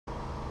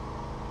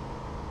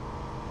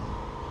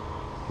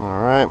All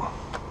right,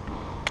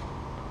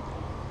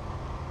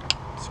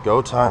 it's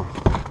go time.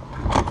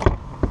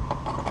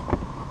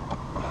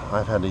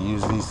 I've had to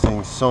use these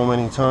things so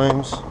many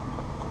times.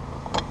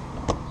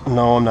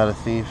 No, I'm not a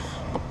thief,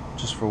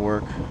 just for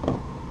work.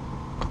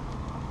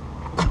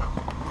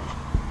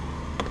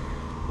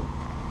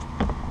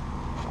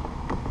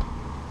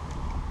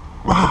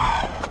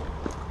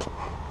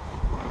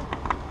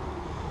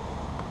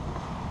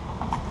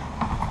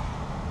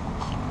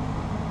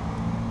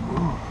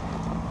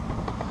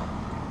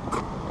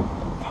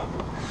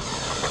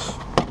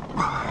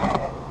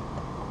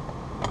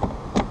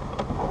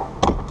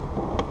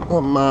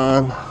 Come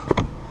on.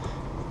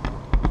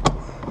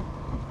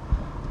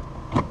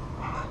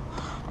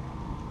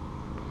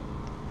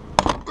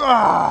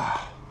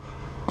 Ah.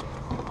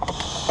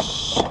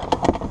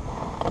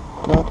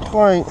 Not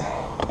quite.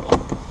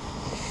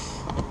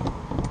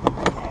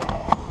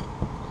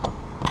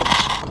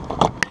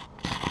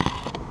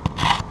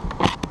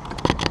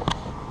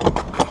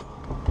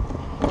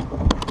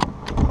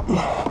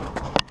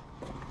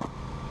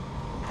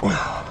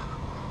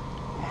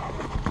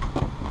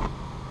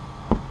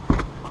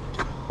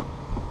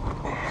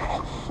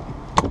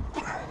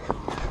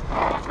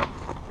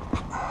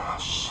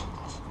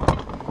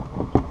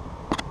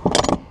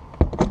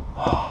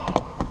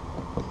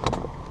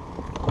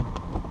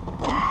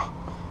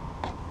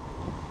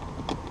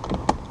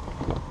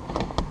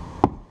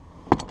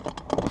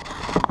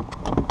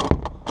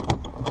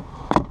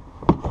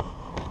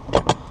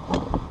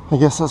 I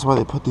guess that's why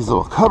they put these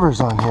little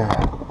covers on here.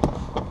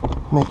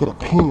 Make it a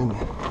pain in,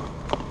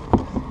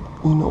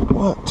 you know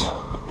what?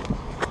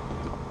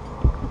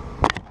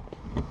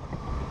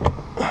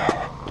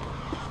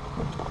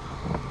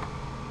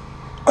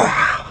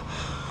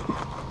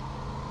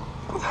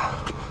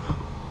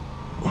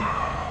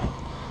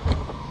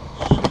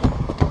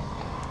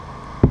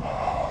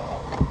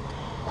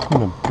 I'm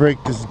gonna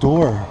break this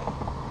door.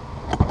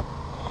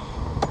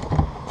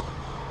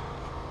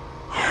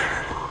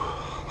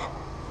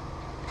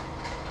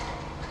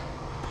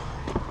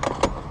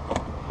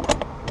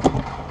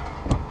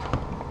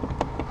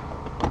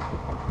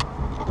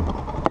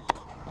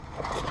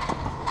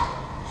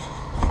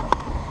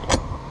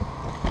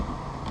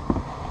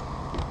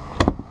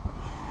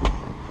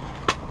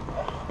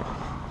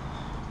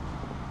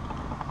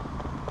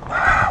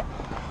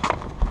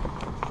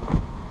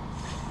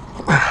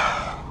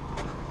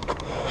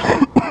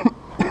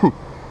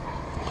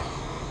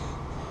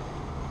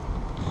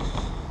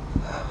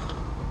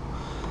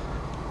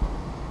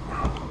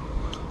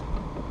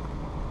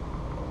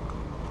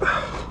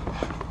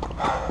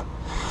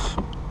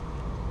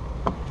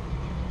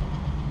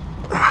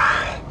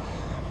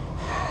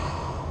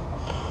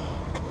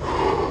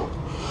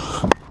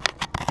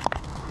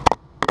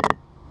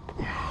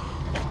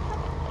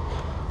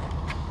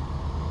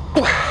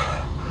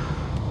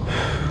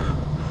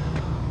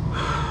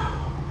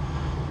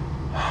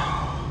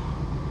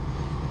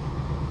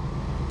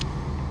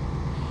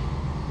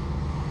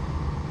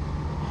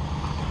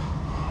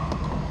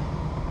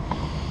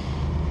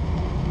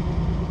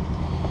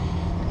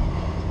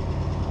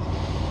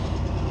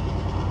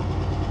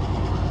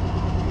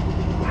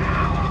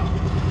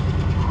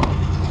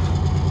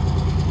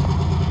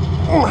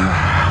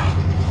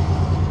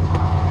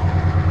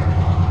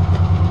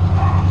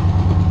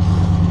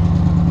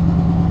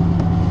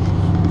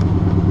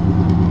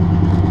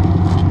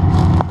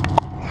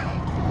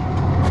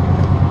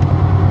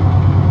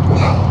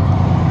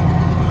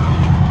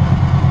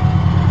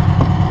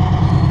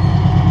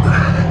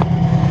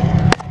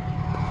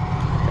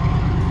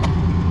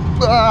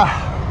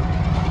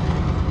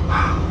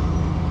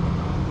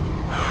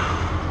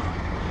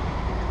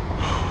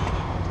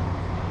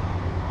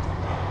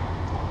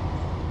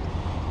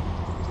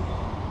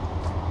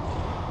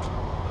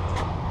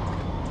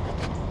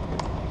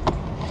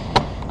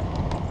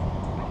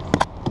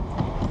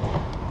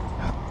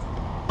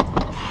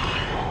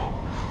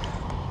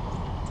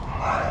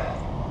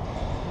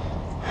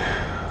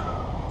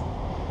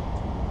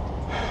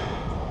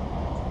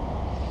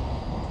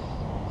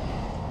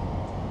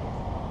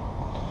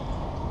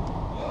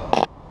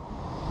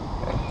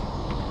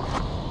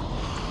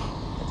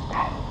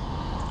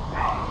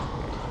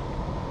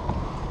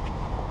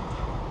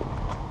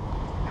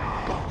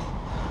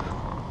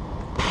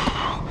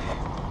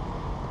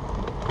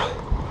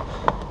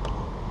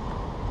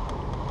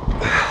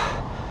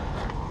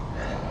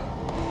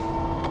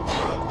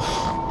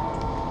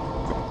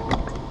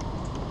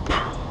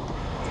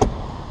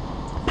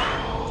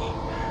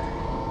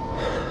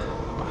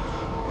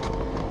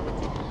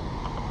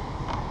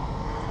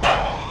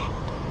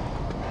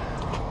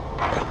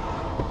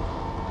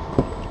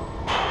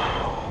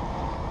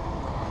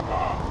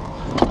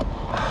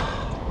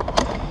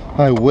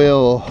 I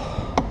will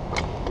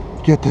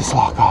get this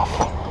lock off.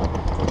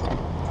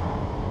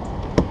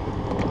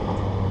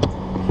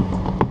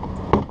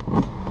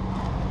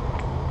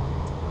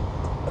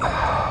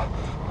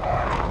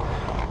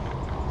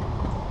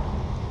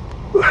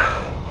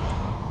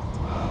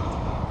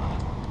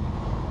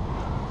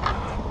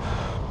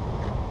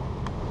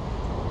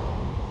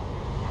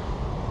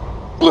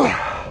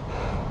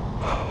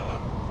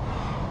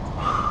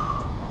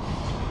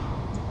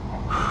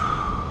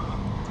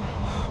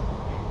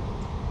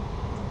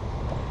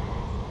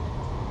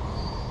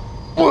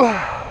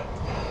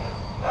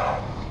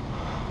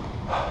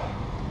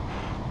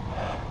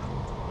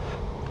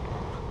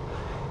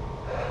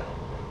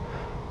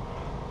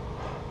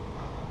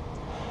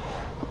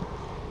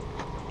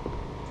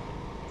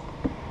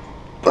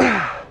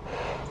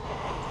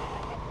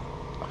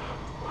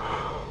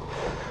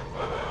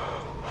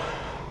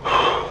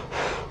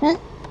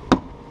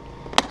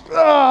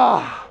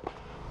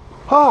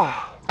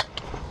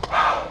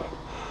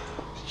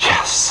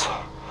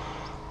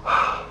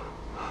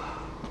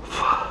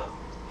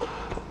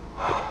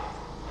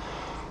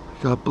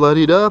 Got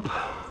bloodied up,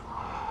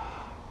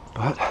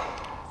 but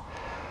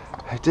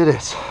I did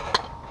it.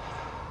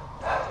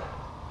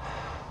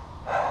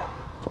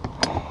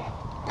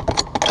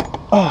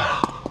 Oh.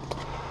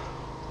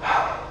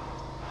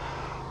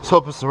 Let's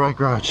hope it's the right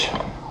garage.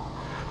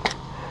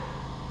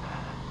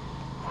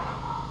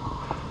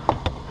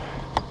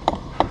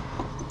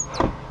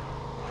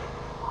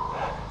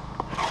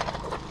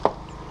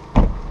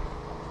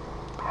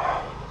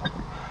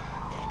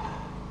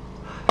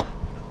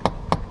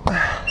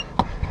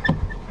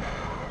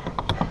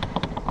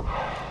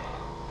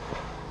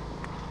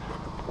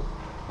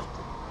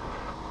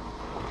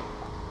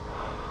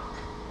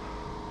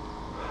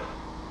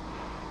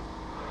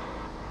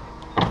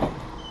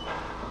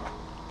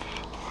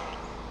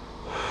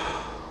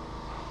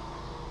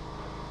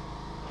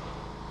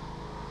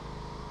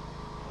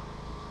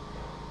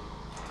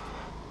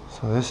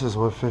 So this is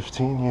what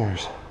 15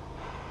 years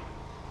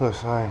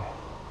looks like.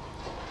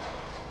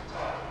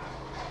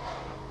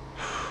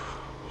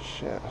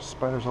 Shit,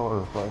 spiders all over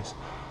the place.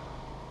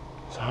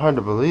 It's hard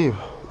to believe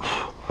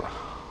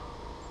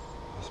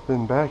it's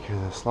been back here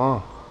this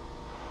long.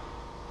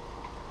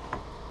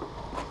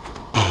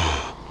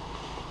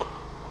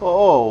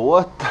 Oh,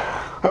 what the?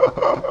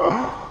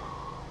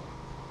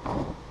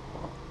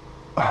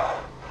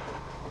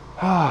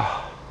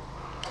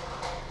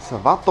 It's a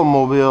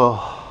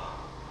automobile.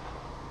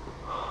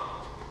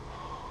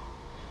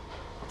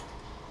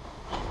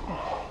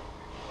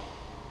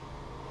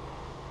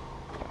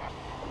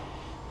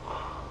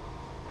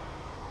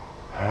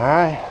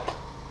 Alright,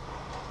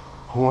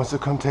 who wants to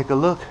come take a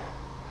look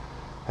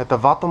at the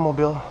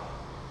Vatomobile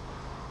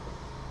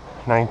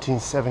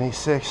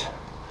 1976?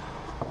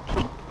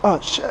 Oh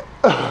shit.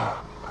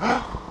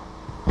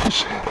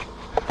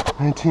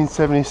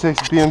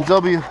 1976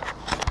 BMW.